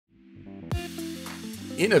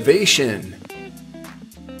Innovation.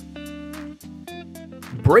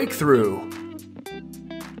 Breakthrough.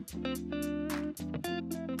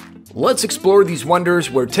 Let's explore these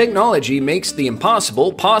wonders where technology makes the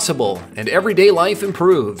impossible possible and everyday life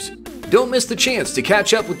improves. Don't miss the chance to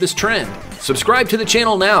catch up with this trend. Subscribe to the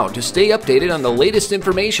channel now to stay updated on the latest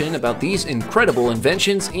information about these incredible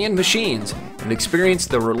inventions and machines and experience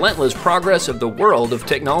the relentless progress of the world of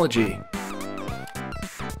technology.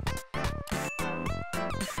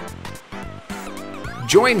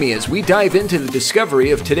 Join me as we dive into the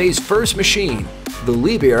discovery of today's first machine, the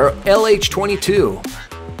Liebherr LH22.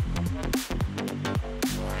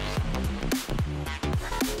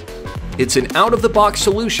 It's an out-of-the-box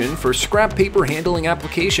solution for scrap paper handling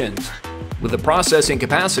applications. With a processing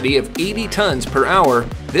capacity of 80 tons per hour,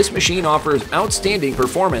 this machine offers outstanding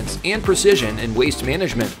performance and precision in waste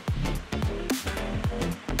management.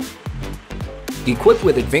 Equipped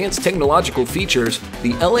with advanced technological features,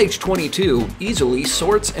 the LH22 easily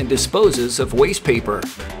sorts and disposes of waste paper,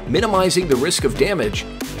 minimizing the risk of damage.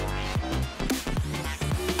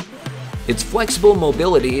 Its flexible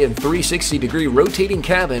mobility and 360-degree rotating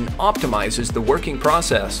cabin optimizes the working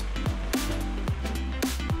process.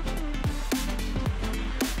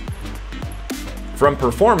 From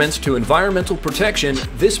performance to environmental protection,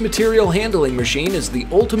 this material handling machine is the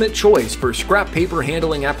ultimate choice for scrap paper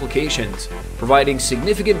handling applications, providing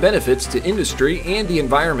significant benefits to industry and the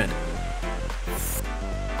environment.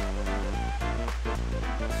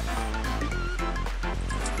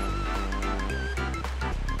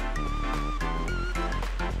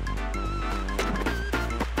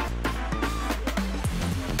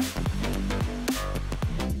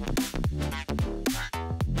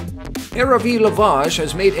 Irrigate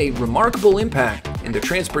has made a remarkable impact in the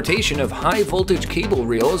transportation of high-voltage cable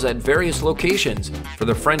reels at various locations for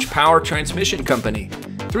the French power transmission company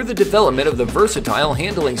through the development of the versatile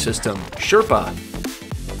handling system, Sherpa.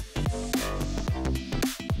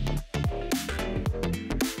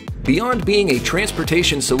 Beyond being a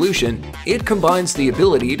transportation solution, it combines the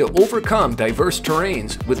ability to overcome diverse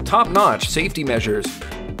terrains with top-notch safety measures.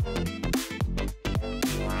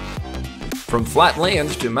 From flat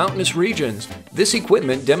lands to mountainous regions, this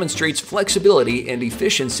equipment demonstrates flexibility and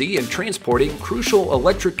efficiency in transporting crucial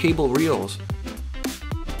electric cable reels.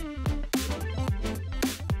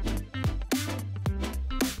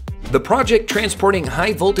 The project transporting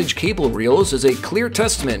high-voltage cable reels is a clear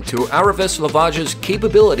testament to Irrigate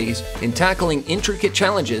capabilities in tackling intricate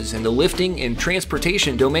challenges in the lifting and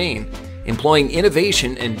transportation domain, employing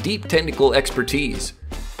innovation and deep technical expertise.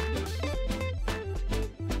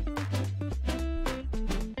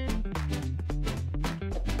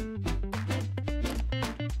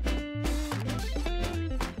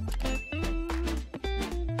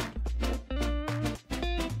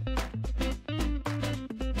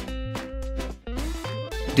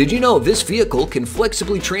 Did you know this vehicle can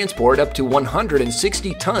flexibly transport up to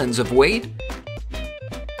 160 tons of weight?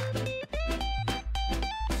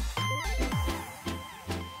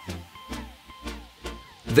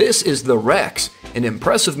 This is the Rex, an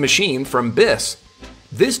impressive machine from BIS.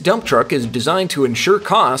 This dump truck is designed to ensure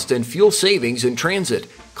cost and fuel savings in transit,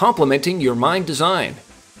 complementing your mine design.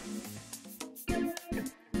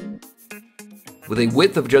 With a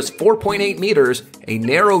width of just 4.8 meters, a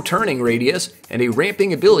narrow turning radius, and a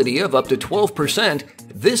ramping ability of up to 12%,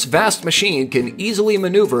 this vast machine can easily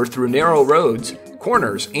maneuver through narrow roads,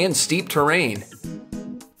 corners, and steep terrain.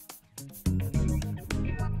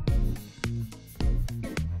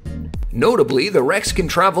 Notably, the Rex can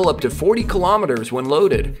travel up to 40 kilometers when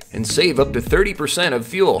loaded and save up to 30% of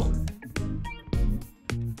fuel.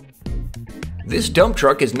 This dump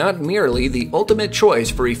truck is not merely the ultimate choice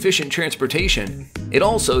for efficient transportation, it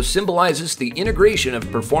also symbolizes the integration of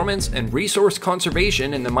performance and resource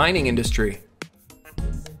conservation in the mining industry.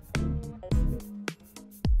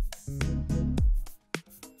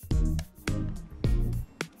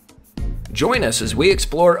 Join us as we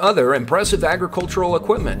explore other impressive agricultural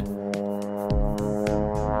equipment.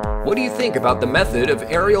 What do you think about the method of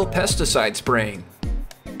aerial pesticide spraying?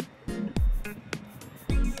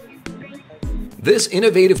 This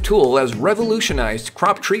innovative tool has revolutionized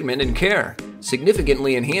crop treatment and care,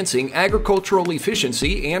 significantly enhancing agricultural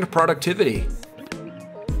efficiency and productivity.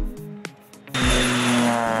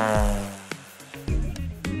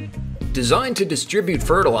 Designed to distribute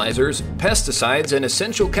fertilizers, pesticides, and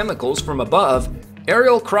essential chemicals from above,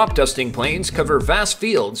 aerial crop dusting planes cover vast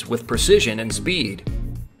fields with precision and speed.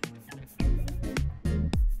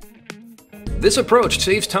 This approach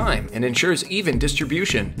saves time and ensures even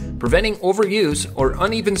distribution, preventing overuse or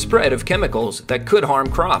uneven spread of chemicals that could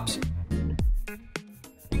harm crops.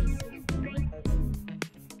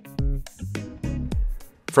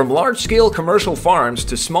 From large-scale commercial farms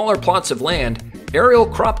to smaller plots of land, aerial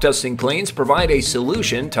crop dusting planes provide a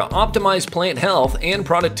solution to optimize plant health and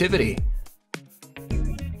productivity.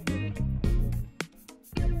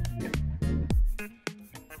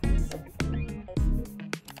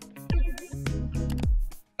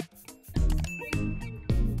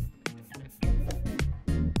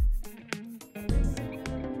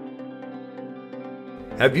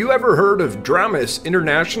 Have you ever heard of Dramas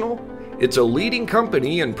International? It's a leading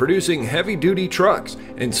company in producing heavy-duty trucks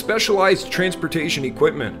and specialized transportation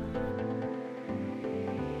equipment.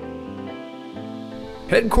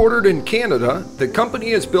 Headquartered in Canada, the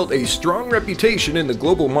company has built a strong reputation in the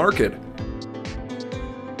global market.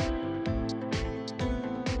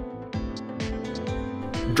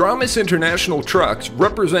 Dramas International trucks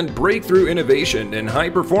represent breakthrough innovation and high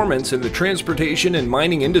performance in the transportation and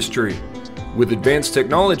mining industry. With advanced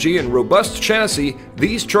technology and robust chassis,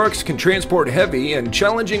 these trucks can transport heavy and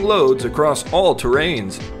challenging loads across all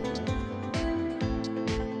terrains.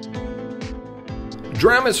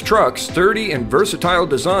 Dramas trucks' sturdy and versatile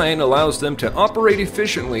design allows them to operate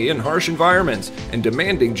efficiently in harsh environments and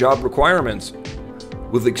demanding job requirements.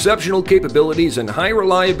 With exceptional capabilities and high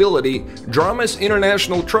reliability, Dramas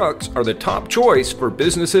International trucks are the top choice for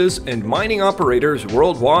businesses and mining operators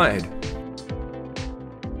worldwide.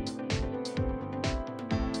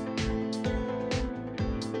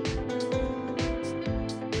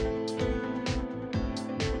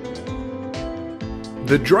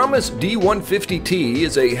 The Dramas D150T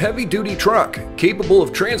is a heavy-duty truck capable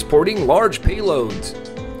of transporting large payloads.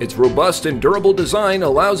 Its robust and durable design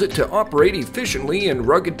allows it to operate efficiently in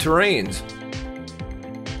rugged terrains.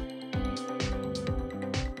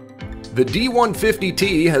 The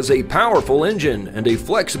D150T has a powerful engine and a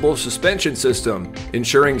flexible suspension system,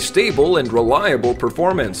 ensuring stable and reliable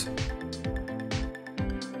performance.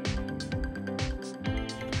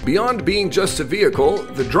 Beyond being just a vehicle,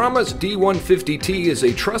 the Dramas D150T is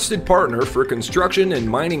a trusted partner for construction and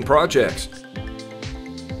mining projects.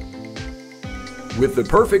 With the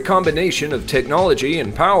perfect combination of technology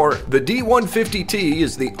and power, the D150T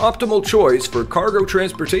is the optimal choice for cargo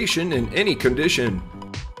transportation in any condition.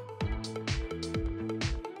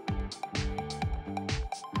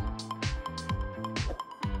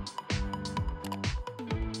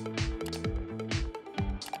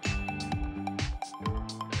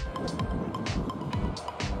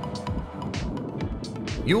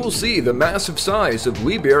 You will see the massive size of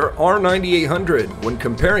Liebherr R9800 when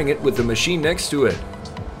comparing it with the machine next to it.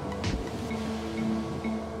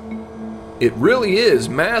 It really is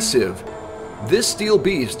massive. This steel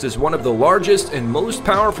beast is one of the largest and most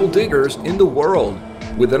powerful diggers in the world.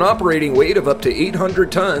 With an operating weight of up to 800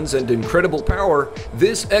 tons and incredible power,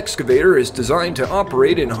 this excavator is designed to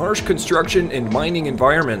operate in harsh construction and mining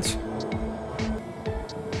environments.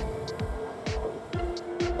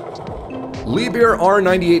 Liebherr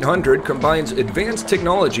R9800 combines advanced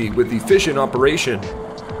technology with efficient operation.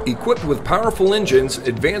 Equipped with powerful engines,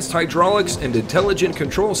 advanced hydraulics, and intelligent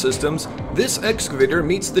control systems, this excavator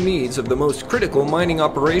meets the needs of the most critical mining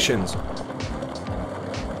operations.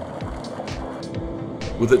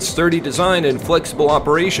 With its sturdy design and flexible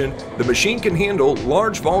operation, the machine can handle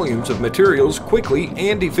large volumes of materials quickly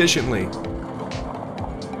and efficiently.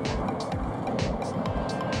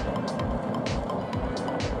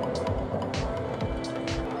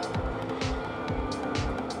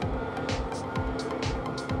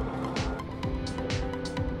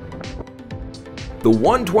 The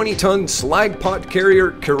 120-ton slag pot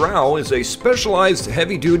carrier Corral is a specialized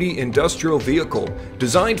heavy-duty industrial vehicle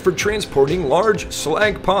designed for transporting large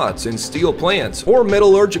slag pots in steel plants or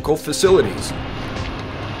metallurgical facilities.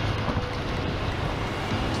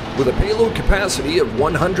 With a payload capacity of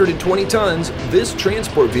 120 tons, this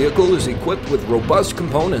transport vehicle is equipped with robust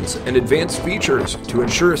components and advanced features to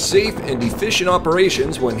ensure safe and efficient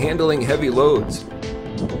operations when handling heavy loads.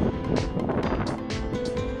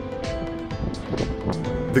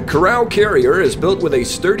 The Corral carrier is built with a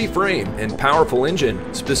sturdy frame and powerful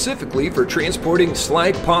engine, specifically for transporting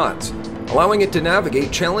slag pots, allowing it to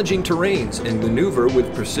navigate challenging terrains and maneuver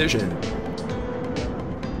with precision.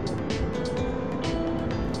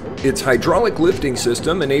 Its hydraulic lifting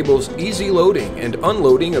system enables easy loading and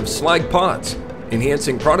unloading of slag pots,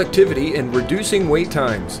 enhancing productivity and reducing wait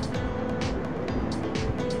times.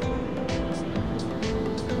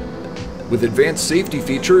 With advanced safety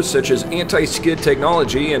features such as anti-skid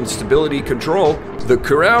technology and stability control, the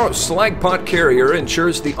Corral slag pot carrier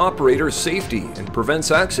ensures the operator's safety and prevents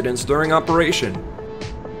accidents during operation.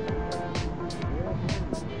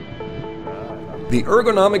 The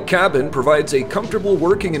ergonomic cabin provides a comfortable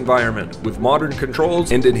working environment with modern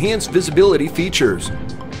controls and enhanced visibility features.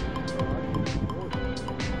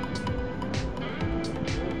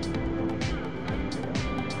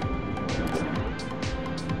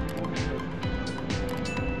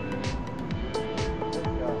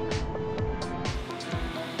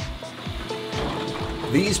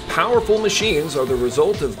 These powerful machines are the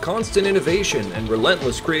result of constant innovation and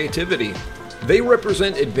relentless creativity. They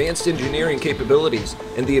represent advanced engineering capabilities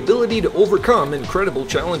and the ability to overcome incredible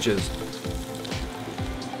challenges.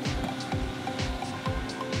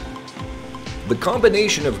 The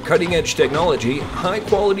combination of cutting-edge technology,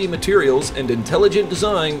 high-quality materials, and intelligent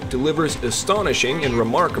design delivers astonishing and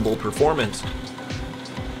remarkable performance.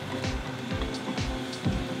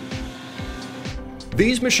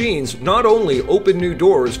 These machines not only open new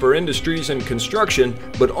doors for industries and construction,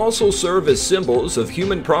 but also serve as symbols of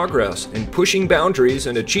human progress in pushing boundaries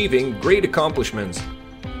and achieving great accomplishments.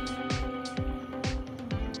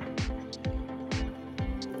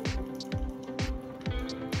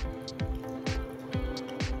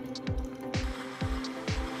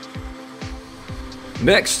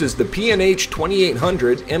 Next is the P&H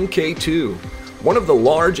 2800 MK2. One of the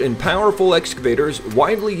large and powerful excavators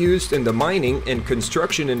widely used in the mining and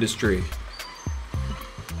construction industry.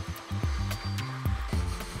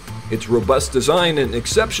 Its robust design and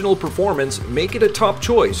exceptional performance make it a top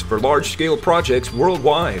choice for large-scale projects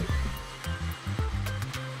worldwide.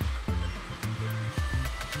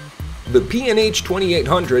 The P&H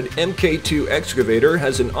 2800 MK2 excavator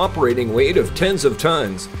has an operating weight of tens of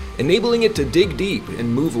tons, enabling it to dig deep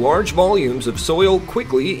and move large volumes of soil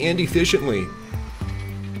quickly and efficiently.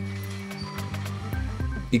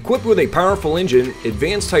 Equipped with a powerful engine,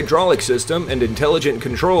 advanced hydraulic system, and intelligent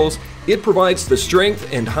controls, it provides the strength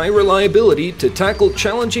and high reliability to tackle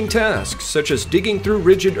challenging tasks such as digging through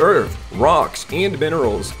rigid earth, rocks, and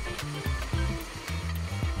minerals.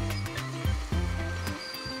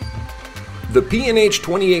 The P&H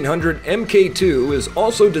 2800 MK2 is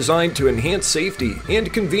also designed to enhance safety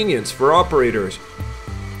and convenience for operators.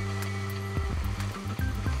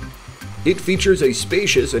 It features a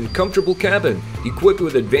spacious and comfortable cabin equipped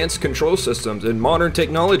with advanced control systems and modern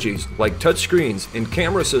technologies like touchscreens and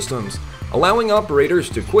camera systems, allowing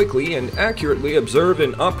operators to quickly and accurately observe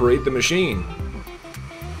and operate the machine.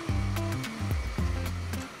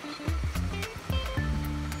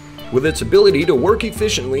 With its ability to work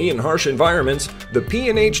efficiently in harsh environments, the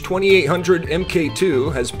P&H 2800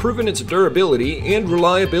 MK2 has proven its durability and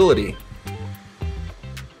reliability.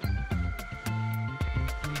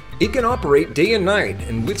 It can operate day and night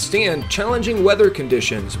and withstand challenging weather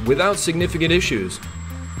conditions without significant issues.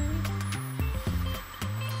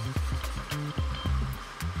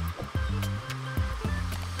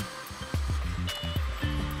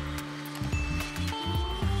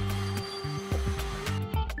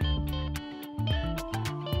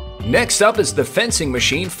 Next up is the Fencing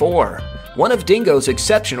Machine 4, one of Dingo's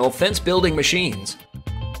exceptional fence building machines.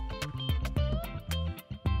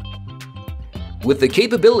 With the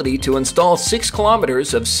capability to install 6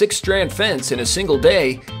 kilometers of 6-strand fence in a single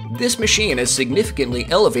day, this machine has significantly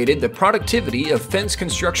elevated the productivity of fence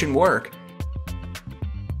construction work.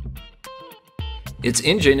 Its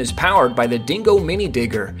engine is powered by the Dingo Mini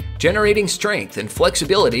Digger, generating strength and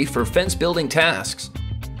flexibility for fence building tasks.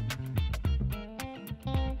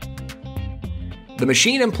 The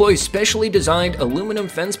machine employs specially designed aluminum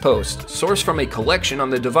fence posts sourced from a collection on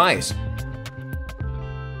the device.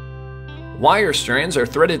 Wire strands are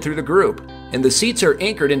threaded through the group, and the seats are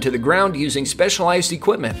anchored into the ground using specialized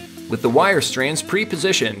equipment, with the wire strands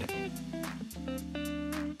pre-positioned.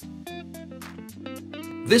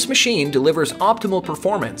 This machine delivers optimal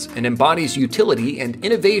performance and embodies utility and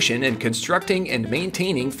innovation in constructing and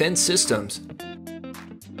maintaining fence systems.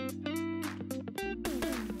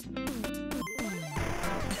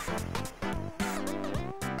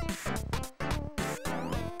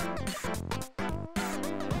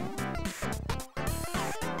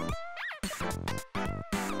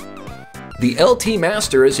 The LT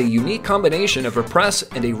Master is a unique combination of a press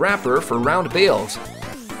and a wrapper for round bales.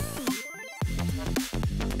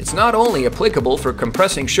 It's not only applicable for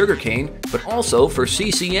compressing sugarcane, but also for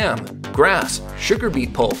CCM, grass, sugar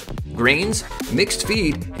beet pulp, grains, mixed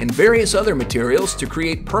feed, and various other materials to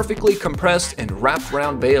create perfectly compressed and wrapped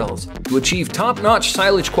round bales. To achieve top-notch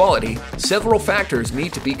silage quality, several factors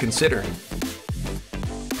need to be considered.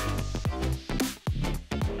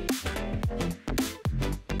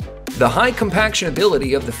 The high compaction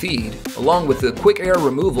ability of the feed, along with the quick air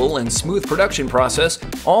removal and smooth production process,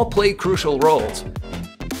 all play crucial roles.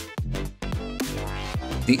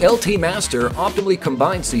 The LT Master optimally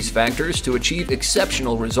combines these factors to achieve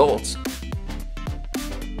exceptional results.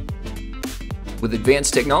 With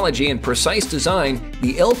advanced technology and precise design,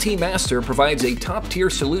 the LT Master provides a top-tier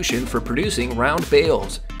solution for producing round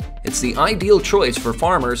bales. It's the ideal choice for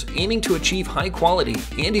farmers aiming to achieve high quality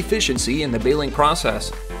and efficiency in the baling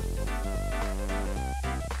process.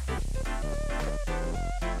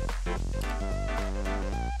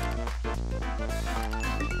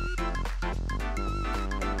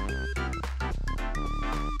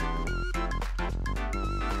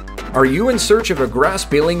 Are you in search of a grass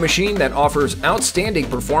baling machine that offers outstanding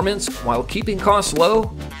performance while keeping costs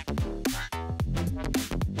low?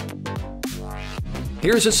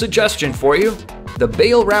 Here's a suggestion for you. The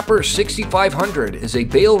Bale Wrapper 6500 is a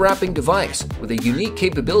bale wrapping device with a unique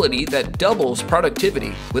capability that doubles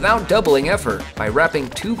productivity without doubling effort by wrapping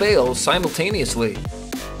 2 bales simultaneously.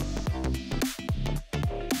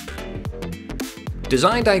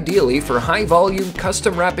 Designed ideally for high-volume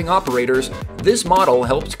custom wrapping operators, this model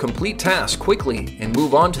helps complete tasks quickly and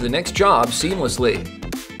move on to the next job seamlessly.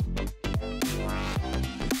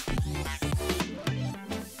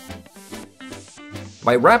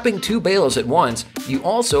 By wrapping 2 bales at once, you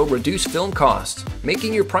also reduce film costs,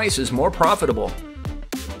 making your prices more profitable.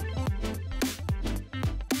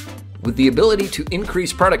 With the ability to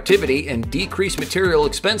increase productivity and decrease material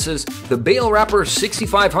expenses, the Bale Wrapper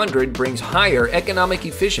 6500 brings higher economic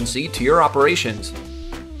efficiency to your operations.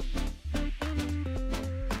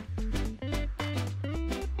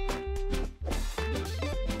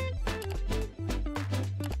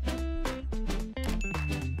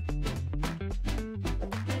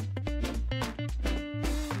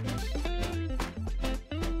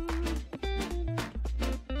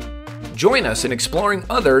 Join us in exploring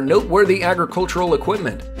other noteworthy agricultural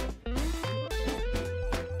equipment.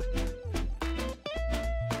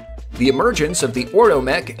 The emergence of the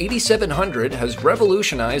Ortomec 8700 has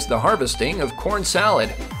revolutionized the harvesting of corn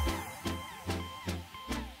salad.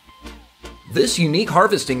 This unique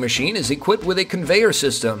harvesting machine is equipped with a conveyor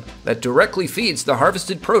system that directly feeds the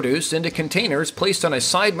harvested produce into containers placed on a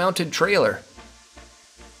side-mounted trailer.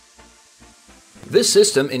 This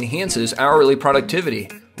system enhances hourly productivity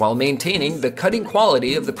while maintaining the cutting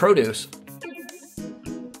quality of the produce.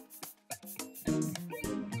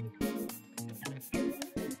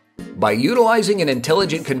 By utilizing an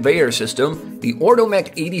intelligent conveyor system, the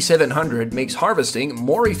Ortomec 8700 makes harvesting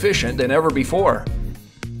more efficient than ever before.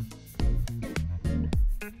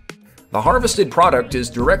 The harvested product is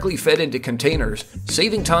directly fed into containers,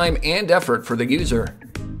 saving time and effort for the user.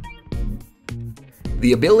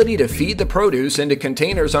 The ability to feed the produce into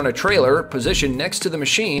containers on a trailer positioned next to the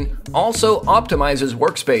machine also optimizes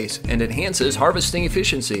workspace and enhances harvesting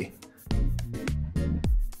efficiency.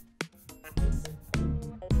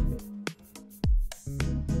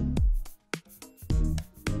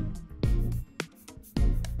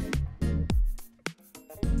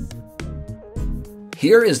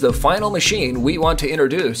 Here is the final machine we want to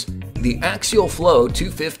introduce, the Axial Flow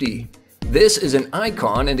 250. This is an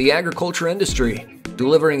icon in the agriculture industry,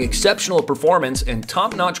 delivering exceptional performance and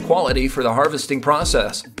top-notch quality for the harvesting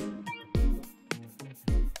process.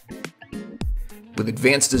 With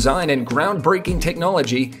advanced design and groundbreaking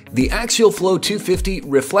technology, the Axial Flow 250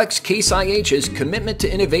 reflects Case IH's commitment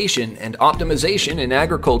to innovation and optimization in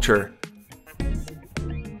agriculture.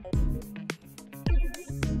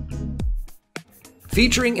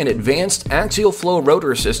 Featuring an advanced axial flow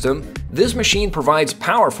rotor system, this machine provides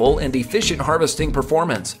powerful and efficient harvesting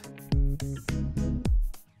performance.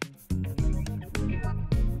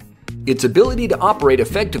 Its ability to operate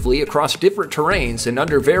effectively across different terrains and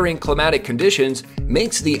under varying climatic conditions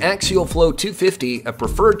makes the Axial Flow 250 a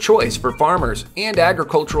preferred choice for farmers and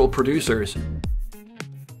agricultural producers.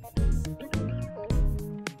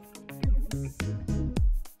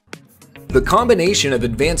 The combination of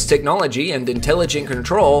advanced technology and intelligent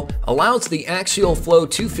control allows the Axial Flow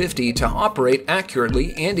 250 to operate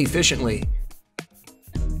accurately and efficiently.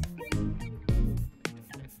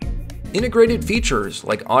 Integrated features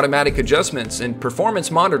like automatic adjustments and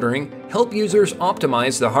performance monitoring help users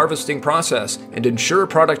optimize the harvesting process and ensure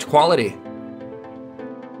product quality.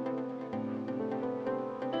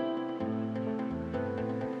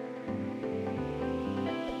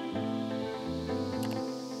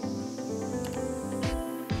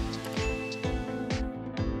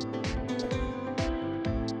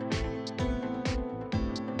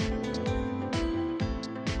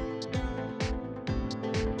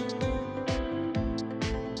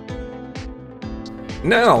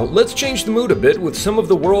 Now, let's change the mood a bit with some of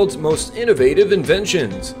the world's most innovative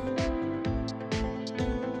inventions.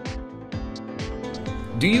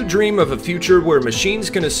 Do you dream of a future where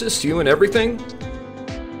machines can assist you in everything?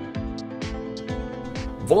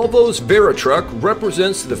 Volvo's Vera truck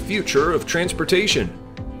represents the future of transportation.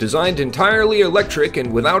 Designed entirely electric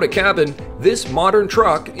and without a cabin, this modern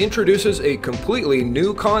truck introduces a completely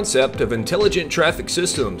new concept of intelligent traffic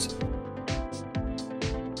systems.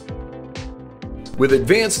 With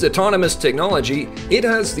advanced autonomous technology, it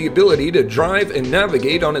has the ability to drive and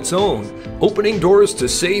navigate on its own, opening doors to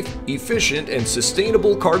safe, efficient, and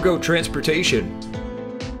sustainable cargo transportation.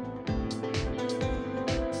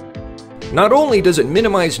 Not only does it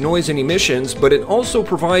minimize noise and emissions, but it also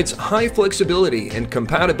provides high flexibility and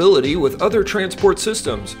compatibility with other transport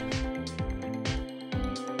systems.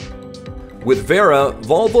 With Vera,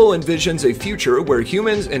 Volvo envisions a future where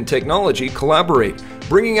humans and technology collaborate,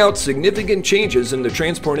 bringing out significant changes in the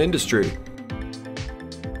transport industry.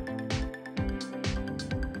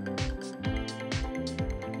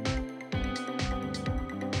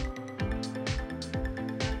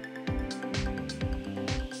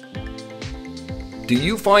 Do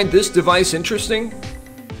you find this device interesting?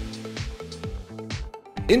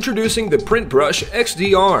 Introducing the PrintBrush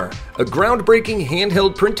XDR, a groundbreaking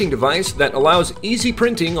handheld printing device that allows easy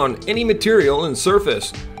printing on any material and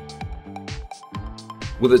surface.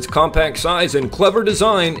 With its compact size and clever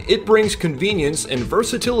design, it brings convenience and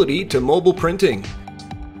versatility to mobile printing.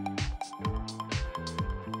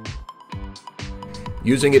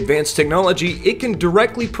 Using advanced technology, it can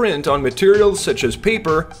directly print on materials such as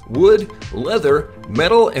paper, wood, leather,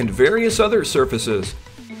 metal, and various other surfaces.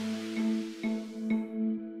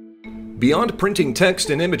 Beyond printing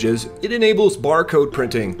text and images, it enables barcode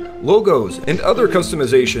printing, logos, and other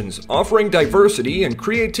customizations, offering diversity and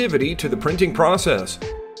creativity to the printing process.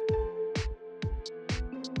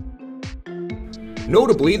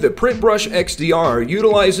 Notably, the PrintBrush XDR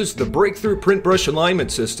utilizes the breakthrough PrintBrush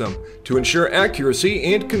alignment system to ensure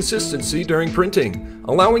accuracy and consistency during printing,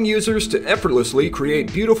 allowing users to effortlessly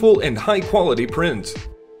create beautiful and high-quality prints.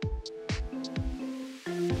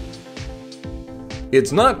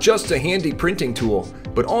 It's not just a handy printing tool,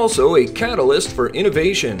 but also a catalyst for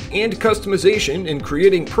innovation and customization in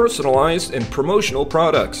creating personalized and promotional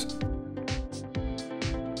products.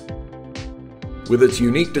 With its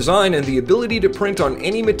unique design and the ability to print on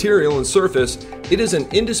any material and surface, it is an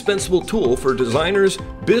indispensable tool for designers,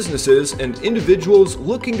 businesses, and individuals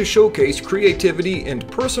looking to showcase creativity and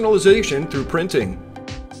personalization through printing.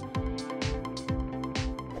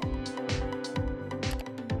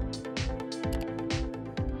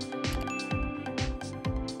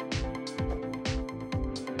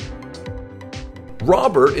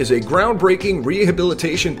 Robert is a groundbreaking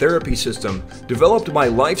rehabilitation therapy system developed by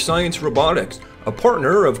Life Science Robotics, a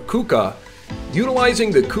partner of KUKA,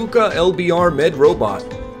 utilizing the KUKA LBR Med robot.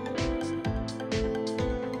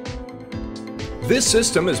 This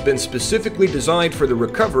system has been specifically designed for the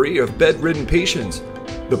recovery of bedridden patients.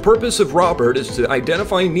 The purpose of Robert is to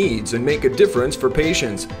identify needs and make a difference for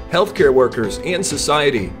patients, healthcare workers, and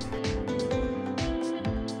society.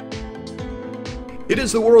 It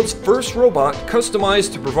is the world's first robot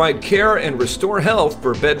customized to provide care and restore health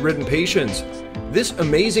for bedridden patients. This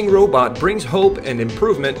amazing robot brings hope and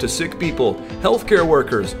improvement to sick people, healthcare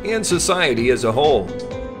workers, and society as a whole.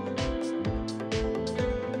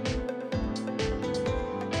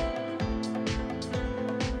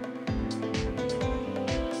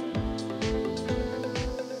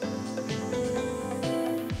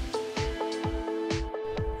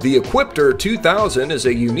 The Equipter 2000 is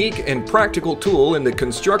a unique and practical tool in the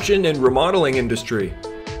construction and remodeling industry.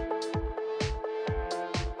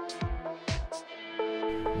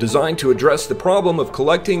 Designed to address the problem of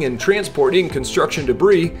collecting and transporting construction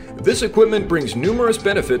debris, this equipment brings numerous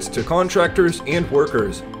benefits to contractors and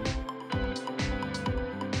workers.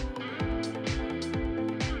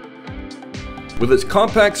 With its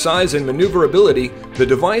compact size and maneuverability, the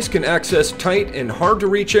device can access tight and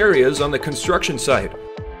hard-to-reach areas on the construction site.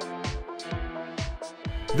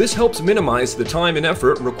 This helps minimize the time and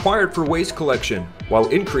effort required for waste collection, while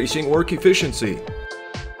increasing work efficiency.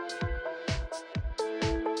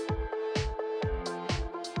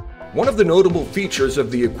 One of the notable features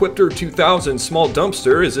of the Equipter 2000 small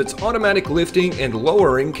dumpster is its automatic lifting and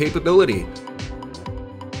lowering capability.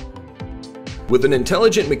 With an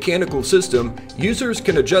intelligent mechanical system, users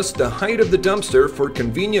can adjust the height of the dumpster for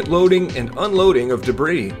convenient loading and unloading of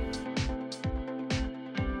debris.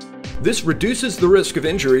 This reduces the risk of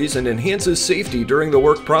injuries and enhances safety during the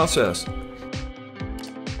work process.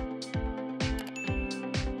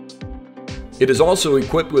 It is also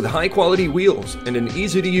equipped with high-quality wheels and an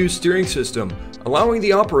easy-to-use steering system, allowing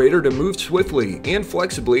the operator to move swiftly and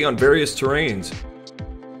flexibly on various terrains.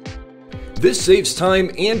 This saves time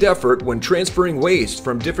and effort when transferring waste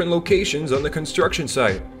from different locations on the construction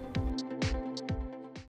site.